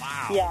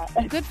 Wow. Yeah.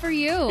 Good for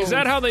you. Is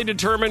that how they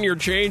determine your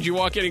change? You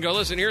walk in and go,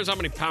 listen, here's how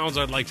many pounds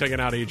I'd like taken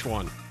out of each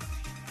one.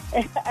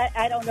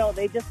 I don't know.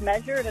 They just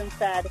measured and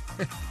said,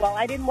 well,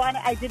 I did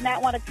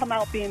not want to come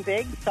out being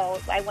big,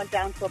 so I went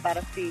down to about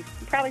a C,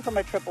 probably from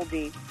a triple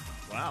D.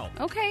 Wow.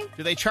 Okay.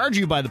 Do they charge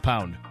you by the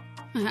pound?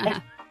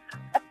 No,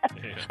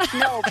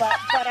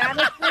 but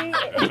honestly...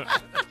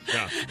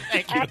 Yeah.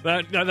 Thank you.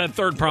 That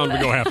third pound we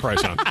go half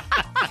price on.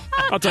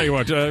 I'll tell you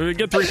what,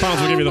 get 3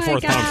 pounds, we'll give you the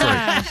fourth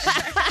pound free.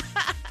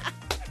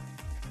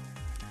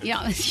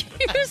 Yeah,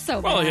 you're so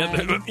well,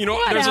 bad. Yeah, you know,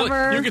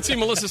 you can see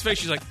Melissa's face.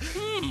 She's like,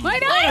 I know.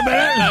 Wait a minute.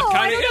 That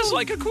kind of is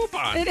like a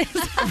coupon. It is.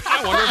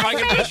 I wonder if I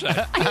can pitch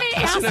that. I may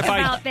ask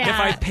about that. If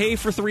I pay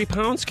for 3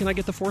 pounds, can I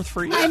get the fourth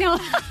free? I know.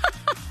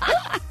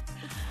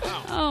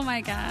 Oh,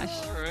 my gosh.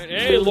 All right.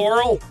 Hey,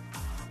 Laurel.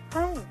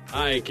 Hi.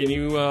 Hi. Can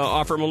you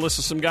offer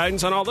Melissa some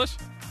guidance on all this?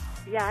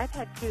 Yeah, I've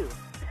had 2.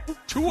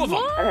 2 of them?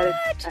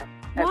 What?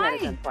 I've Why? had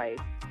it done twice.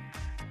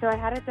 So I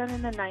had it done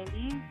in the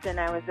 90s, and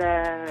I was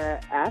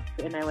a F,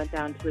 and I went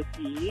down to a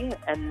D,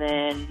 and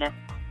then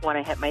when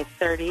I hit my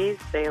 30s,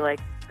 they,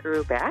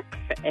 grew back,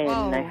 and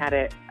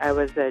I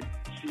was a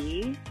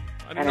G.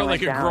 I didn't know they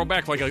could grow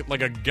back like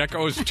a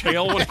gecko's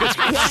tail when it gets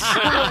Woo,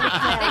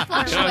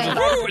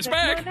 it's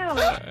back. No,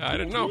 I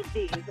didn't know. Need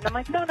these. And I'm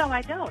like, no,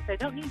 I don't. I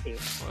don't need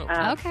these.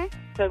 Okay.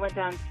 So I went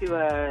down to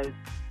a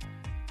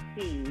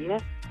C.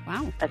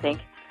 Wow. I think.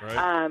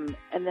 Right.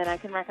 And then I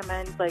can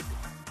recommend,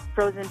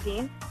 frozen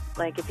peas.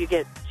 If you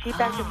get cheap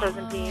bags of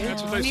frozen peas.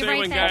 That's what they say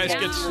when guys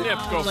get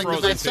snipped, go like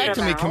frozen the peas.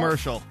 vasectomy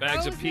commercial.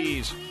 Bags of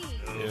peas.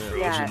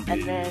 Yeah,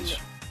 and then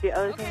the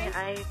other thing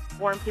I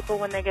warn people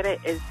when they get it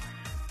is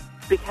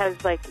because,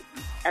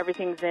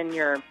 everything's in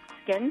your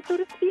skin, so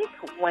to speak,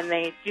 when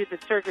they do the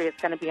surgery, it's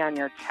going to be on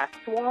your chest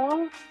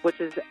wall, which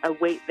is a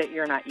weight that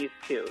you're not used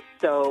to.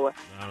 So,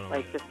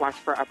 just watch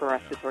for upper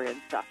respiratory and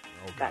stuff.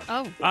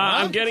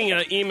 I'm getting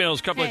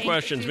emails, couple of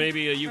questions.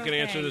 Maybe you can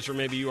answer this, or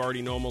maybe you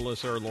already know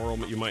Melissa or Laurel,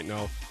 but you might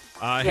know.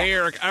 Hey,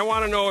 Eric, I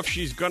want to know if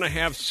she's going to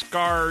have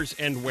scars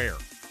and where.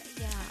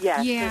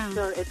 Yeah.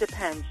 So it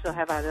depends. She'll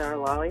have either a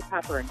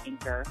lollipop or an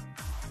anchor.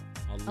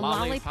 A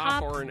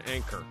lollipop or an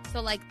anchor.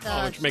 So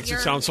which makes it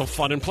sound so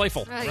fun and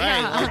playful. Right,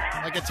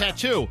 like a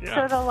tattoo.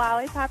 Yeah. So the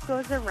lollipop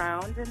goes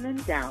around and then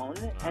down,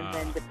 and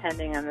then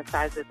depending on the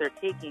size that they're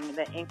taking,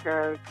 the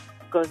anchor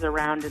goes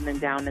around and then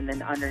down and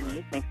then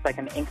underneath makes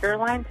an anchor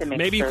line to make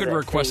Maybe sure you could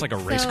request a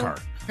race car.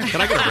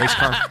 Can I get a race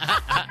car?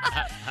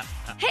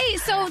 Hey,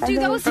 so do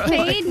those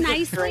fade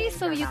nicely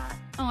so you...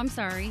 Oh, I'm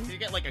sorry. You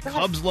get a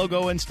Cubs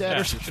logo instead? Yeah,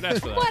 you should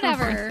ask for that.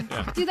 Whatever.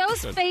 Yeah. Do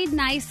those Good. fade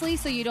nicely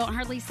so you don't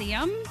hardly see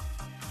them?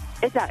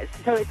 It does.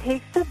 So it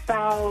takes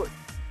about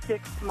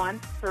 6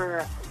 months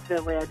for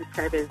the way I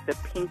describe it is the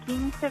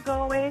pinking to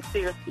go away. So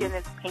your skin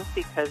is pink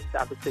because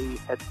obviously you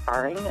had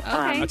scarring.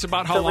 Okay. That's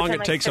about how long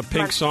it takes a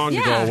pink song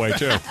to go away,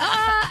 too.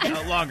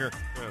 No longer.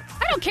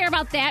 I don't care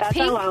about that. That's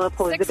Pink. how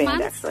Lollapalooza 6 band,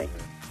 months? actually.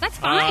 That's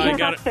fine. I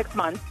got 6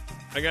 months.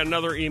 I got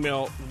another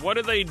email. What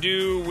do they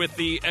do with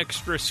the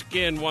extra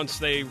skin once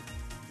they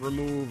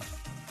remove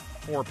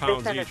 4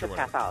 pounds They send it each to or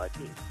whatever?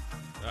 pathology.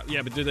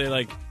 Yeah, but do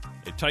they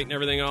they tighten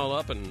everything all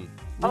up and?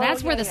 Well,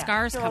 that's where the yeah.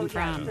 scars So, come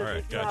yeah, from. so All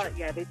right, they do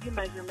gotcha. they do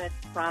measurements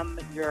from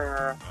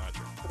your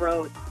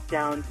throat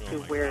down to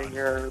where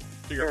your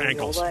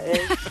ankles. areola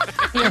is.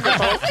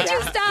 Would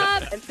you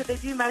stop? And so they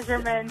do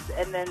measurements,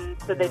 and then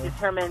so they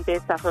determine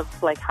based off of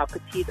how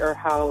petite or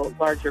how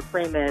large your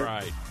frame is,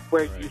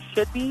 where you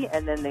should be,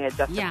 and then they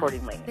adjust Yeah.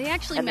 accordingly. They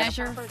actually And then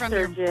measure a from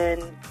your...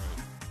 surgeon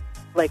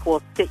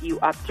will sit you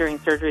up during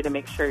surgery to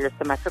make sure you're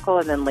symmetrical,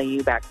 and then lay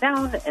you back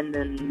down, and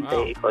then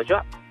they close you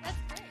up.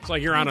 It's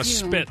like you're on a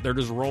Thank you. spit. They're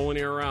just rolling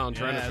you around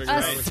trying to figure A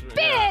out.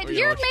 spit!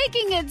 You're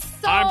making it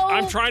so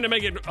I'm trying to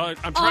make it. I'm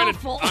trying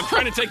awful. to. I'm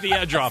trying to take the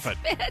edge off it.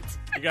 Spit.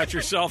 You got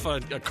yourself a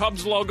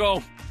Cubs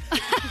logo.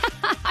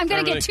 I'm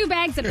going to get 2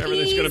 bags of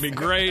Everything's peas. going to be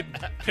great.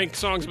 Pink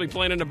songs will be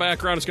playing in the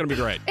background. It's going to be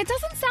great. It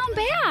doesn't sound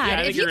bad. Yeah, I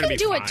think if you you're gonna can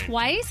be do it fine.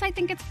 twice, I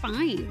think it's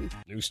fine.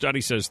 New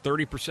study says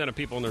 30% of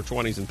people in their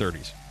 20s and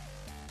 30s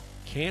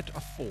can't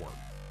afford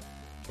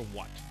to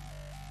what?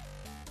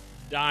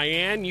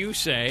 Diane, you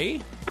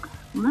say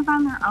live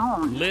on their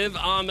own. Live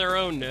on their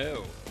own.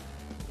 No.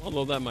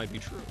 Although that might be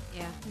true.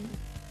 Yeah.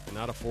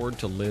 Cannot afford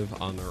to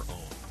live on their own.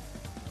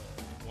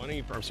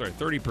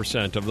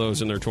 30% of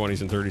those in their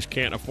 20s and 30s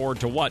can't afford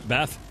to what,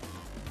 Beth?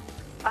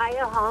 Buy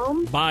a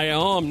home? Buy a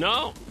home.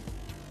 No.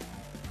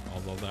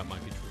 Although that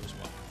might be true as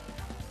well.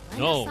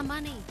 Lend No. us some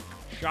money.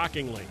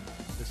 Shockingly.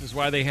 This is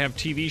why they have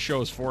TV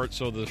shows for it,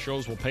 so the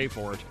shows will pay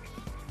for it.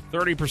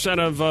 30%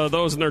 of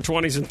those in their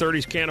 20s and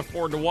 30s can't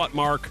afford to what,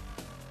 Mark?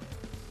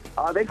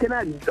 They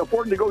cannot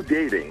afford to go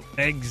dating.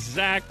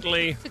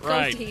 Exactly To go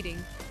right. dating.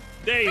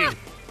 Dating.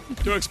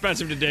 Too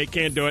expensive to date.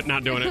 Can't do it.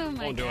 Not doing it. Oh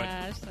my Won't do it.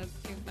 gosh, that's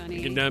too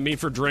funny. You can meet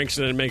for drinks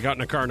and then make out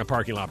in a car in a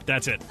parking lot.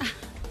 That's it.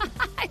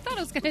 I thought it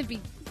was going to be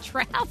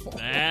travel.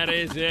 That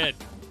is it.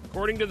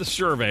 According to the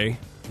survey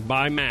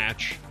by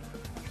Match,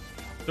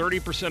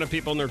 30% of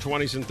people in their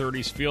 20s and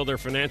 30s feel their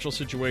financial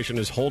situation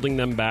is holding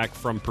them back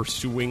from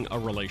pursuing a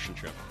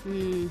relationship.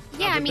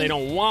 Yeah, They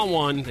don't want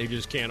one, they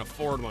just can't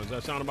afford one. Does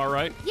that sound about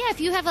right? Yeah,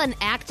 if you have an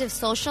active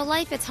social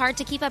life, it's hard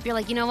to keep up. You're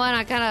like, you know what?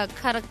 I gotta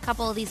cut a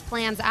couple of these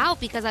plans out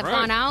because I've Right.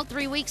 gone out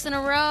 3 weeks in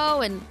a row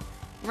and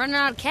running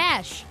out of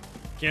cash.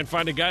 Can't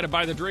find a guy to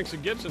buy the drinks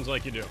at Gibson's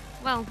like you do.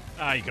 Well,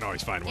 You can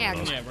always find one yeah,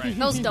 of those.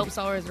 those dopes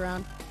always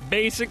around.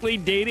 Basically,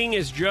 dating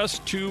is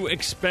just too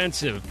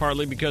expensive,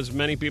 partly because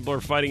many people are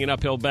fighting an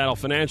uphill battle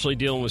financially,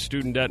 dealing with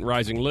student debt and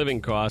rising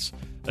living costs.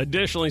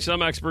 Additionally,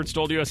 some experts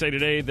told USA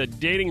Today that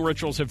dating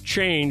rituals have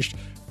changed.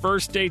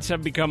 First dates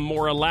have become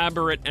more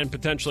elaborate and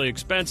potentially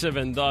expensive,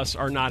 and thus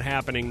are not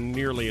happening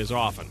nearly as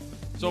often.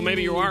 So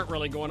maybe you aren't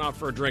really going out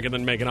for a drink and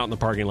then making out in the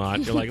parking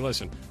lot. You're like,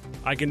 listen,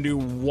 I can do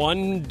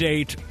one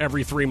date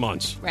every 3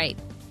 months. Right.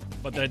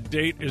 But that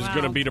date is Wow.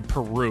 going to be to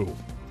Peru.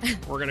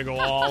 We're going to go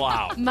all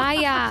out.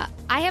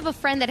 I have a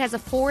friend that has a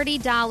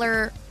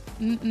 $40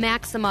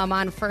 maximum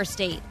on first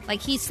date.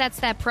 Like, he sets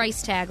that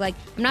price tag. Like,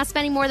 I'm not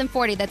spending more than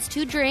 $40. That's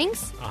 2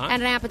 drinks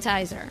and an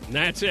appetizer. And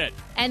that's it.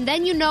 And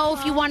then you know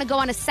if you want to go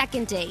on a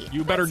second date.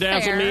 You better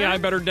dazzle me, I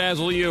better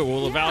dazzle you.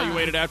 We'll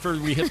evaluate it after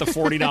we hit the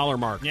 $40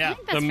 mark. Yeah.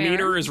 The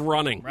meter is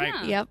running. Right.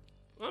 Yeah. Yep.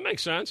 That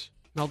makes sense.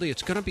 Melody,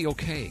 it's going to be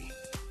okay.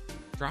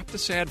 Drop the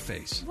sad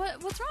face.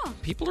 What's wrong?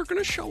 People are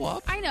going to show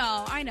up. I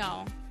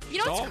know. You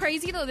know She's what's all-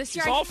 crazy, though? This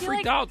year, She's I all feel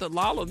freaked like... out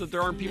that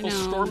there aren't people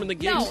storming the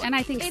gates. No, And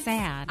I think it's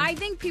sad. I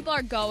think people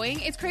are going.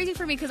 It's crazy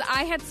for me because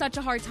I had such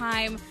a hard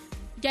time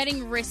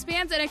getting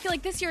wristbands, and I feel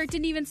like this year it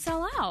didn't even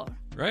sell out.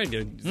 Right.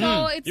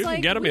 So it's you can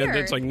like get them. weird.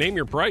 It's like name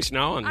your price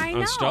now on I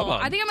know. StubHub.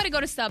 I think I'm going to go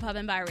to StubHub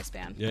and buy a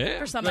wristband. Yeah.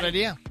 For somebody. Good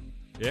idea.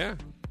 Yeah.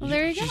 Well,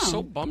 there you She's go.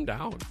 so bummed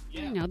out.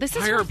 I know. This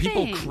is Why are her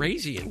people thing.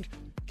 crazy and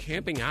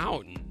camping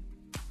out?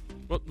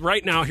 Well,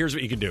 right now, here's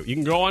what you can do. You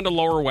can go onto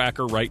Lower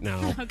Wacker right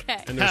now. Okay.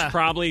 And there's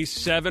probably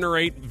 7 or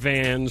 8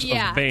 vans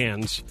Yeah. of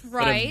bands that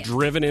Right. have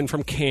driven in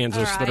from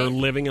Kansas All that are right.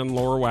 living on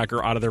Lower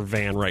Wacker out of their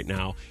van right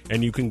now.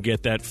 And you can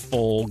get that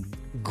full,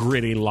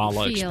 gritty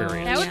Lala Feel.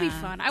 experience. That would be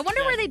fun. I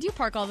wonder where they do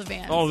park all the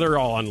vans. Oh, they're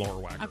all on Lower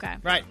Wacker. Okay.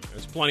 Right.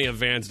 There's plenty of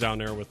vans down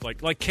there with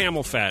like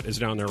Camel Fat is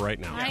down there right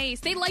now.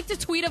 Nice. They liked a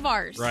tweet of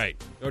ours. Right.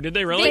 Oh, did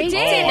they really? They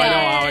did. Oh, I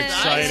know. How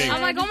exciting.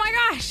 I'm like, oh my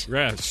gosh.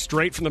 Yeah,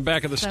 straight from the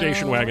back of the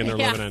station wagon they're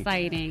living in.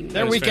 Exciting.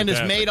 Their That is weekend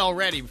fantastic. is made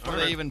already before All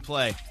right. they even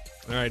play.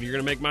 All right, you're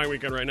going to make my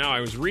weekend right now. I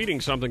was reading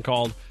something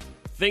called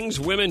Things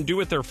Women Do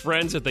with Their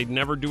Friends That They'd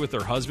Never Do with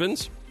Their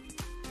Husbands.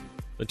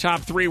 The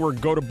top 3 were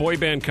go to boy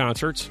band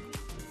concerts,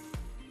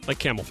 like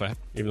Camel Fat,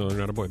 even though they're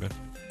not a boy band,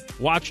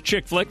 watch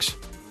chick flicks,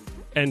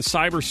 and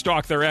cyber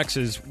stalk their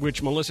exes,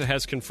 which Melissa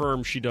has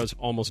confirmed she does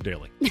almost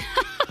daily.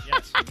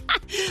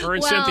 Her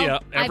and Well, Cynthia,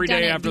 every I've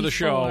done day it after the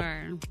show,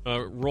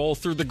 before. roll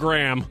through the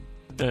gram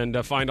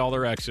and find all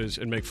their exes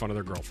and make fun of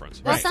their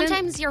girlfriends. Well,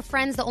 sometimes your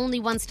friend's the only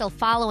one still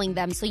following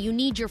them, so you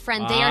need your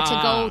friend there to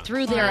go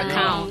through their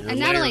account. You're And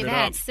not only layering it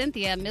that, up.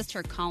 Cynthia missed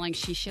her calling.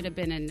 She should have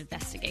been an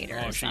investigator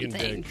or she something. can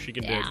dig. She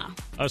can yeah.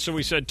 dig. So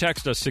we said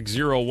text us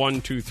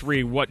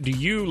 60123. What do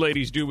you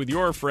ladies do with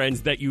your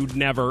friends that you'd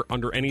never,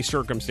 under any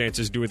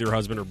circumstances, do with your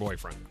husband or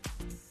boyfriend?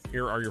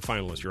 Here are your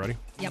finalists. You ready?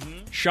 Yep.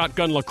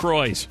 Shotgun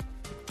LaCroix.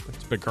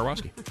 That's Big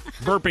Karwowski.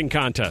 Burping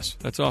contest.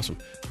 That's awesome.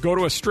 Go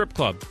to a strip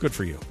club. Good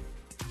for you.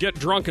 Get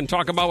drunk and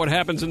talk about what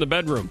happens in the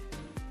bedroom.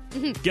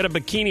 Get a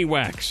bikini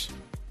wax.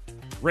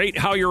 Rate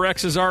how your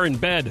exes are in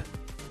bed.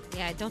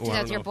 Yeah, don't Oh, do I that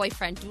don't with your know.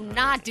 boyfriend. Do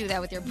not do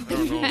that with your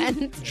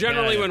boyfriend.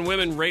 Generally, when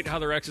women rate how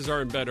their exes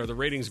are in bed, are the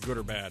ratings good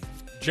or bad?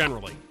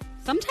 Generally.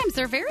 Sometimes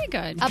they're very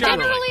good. Generally.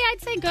 Generally,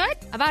 I'd say good.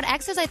 About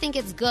exes, I think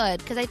it's good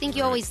because I think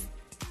you always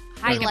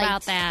highlight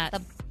about that.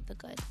 the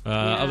good.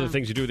 Other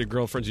things you do with your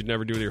girlfriends you'd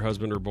never do with your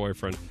husband or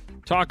boyfriend.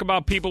 Talk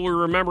about people we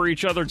remember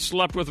each other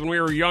slept with when we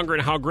were younger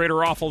and how great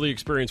or awful the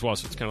experience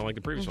was. It's kind of like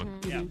the previous one.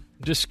 Yeah.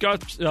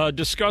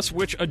 Discuss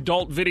which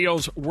adult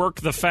videos work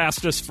the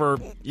fastest for,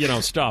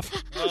 stuff.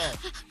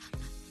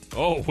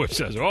 Oh, Whip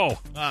says,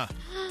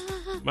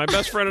 my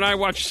best friend and I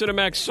watch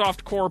Cinemax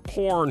softcore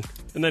porn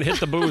and then hit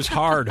the booze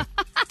hard.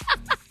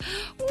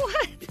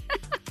 What?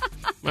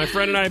 My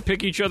friend and I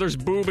pick each other's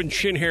boob and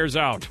chin hairs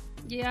out.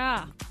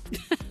 Yeah.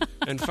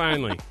 And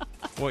finally,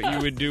 what you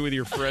would do with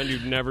your friend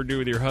you'd never do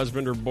with your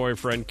husband or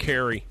boyfriend,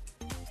 Carrie.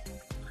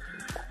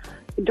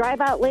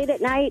 Drive out late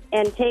at night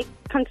and take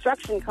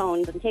construction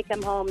cones and take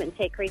them home and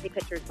take crazy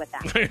pictures with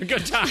them.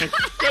 Good time.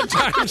 Good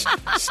times.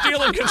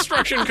 Stealing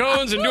construction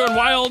cones and doing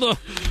wild,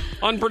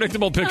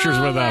 unpredictable pictures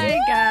with them. Oh, my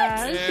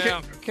gosh.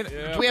 Yeah.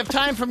 Do we have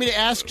time for me to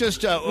ask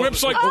just...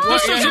 Whip's like,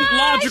 this isn't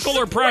logical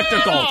or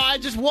practical. No, I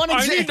just one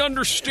I need to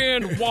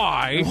understand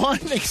why. One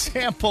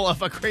example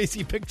of a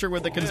crazy picture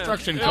with a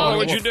construction cone.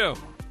 What would you do?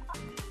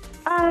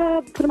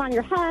 Put them on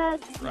your head.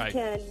 Right. You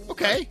can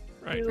Okay.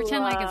 Right.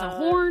 Pretend like it's a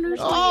horn or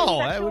something. Oh,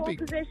 that would be.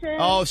 Position.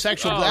 Oh,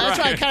 sexual. That's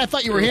what I kind of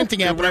thought you were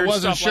hinting at, but I Weird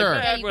wasn't stuff sure.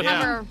 Like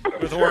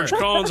that with orange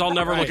cones, I'll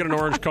never look at an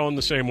orange cone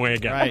the same way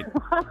again. Right.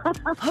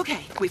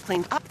 Okay, we've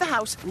cleaned up the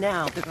house.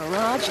 Now the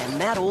garage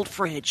and that old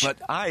fridge. But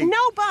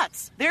No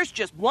buts. There's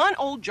just one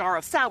old jar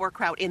of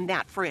sauerkraut in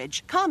that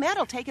fridge. ComEd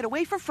will take it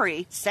away for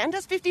free. Send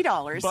us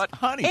 $50. But,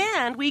 honey.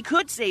 And we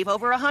could save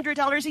over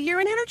 $100 a year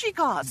in energy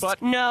costs.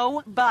 But-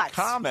 no buts.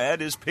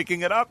 ComEd is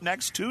picking it up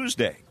next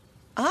Tuesday.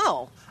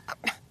 Oh.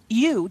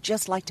 You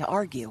just like to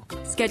argue.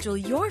 Schedule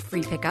your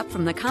free pickup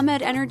from the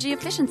ComEd Energy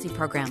Efficiency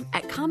Program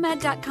at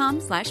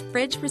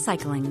ComEd.com/fridge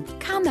recycling.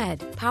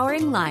 ComEd,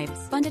 powering lives.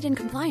 Funded in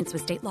compliance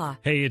with state law.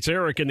 Hey, it's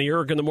Eric, and the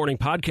Eric in the Morning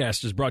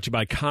podcast is brought to you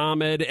by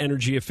ComEd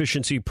Energy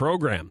Efficiency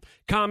Program.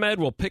 ComEd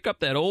will pick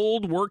up that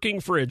old working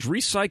fridge,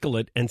 recycle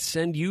it, and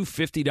send you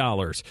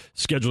 $50.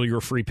 Schedule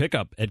your free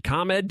pickup at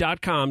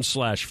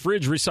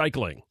ComEd.com/fridge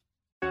recycling.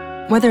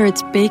 Whether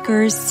it's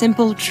Baker's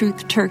Simple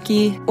Truth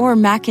Turkey or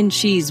mac and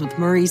cheese with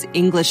Murray's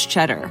English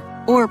Cheddar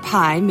or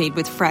pie made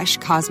with fresh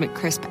Cosmic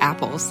Crisp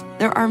apples,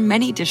 there are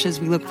many dishes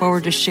we look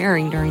forward to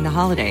sharing during the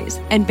holidays.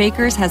 And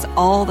Baker's has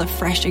all the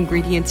fresh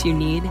ingredients you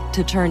need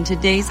to turn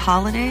today's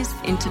holidays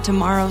into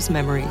tomorrow's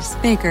memories.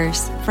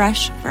 Baker's,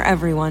 fresh for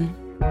everyone.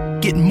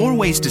 Get more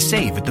ways to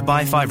save at the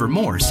Buy 5 or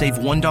More Save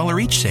 $1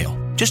 each sale.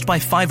 Just buy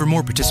 5 or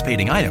more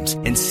participating items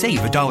and save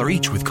 $1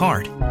 each with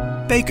card.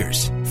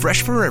 Baker's,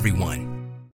 fresh for everyone.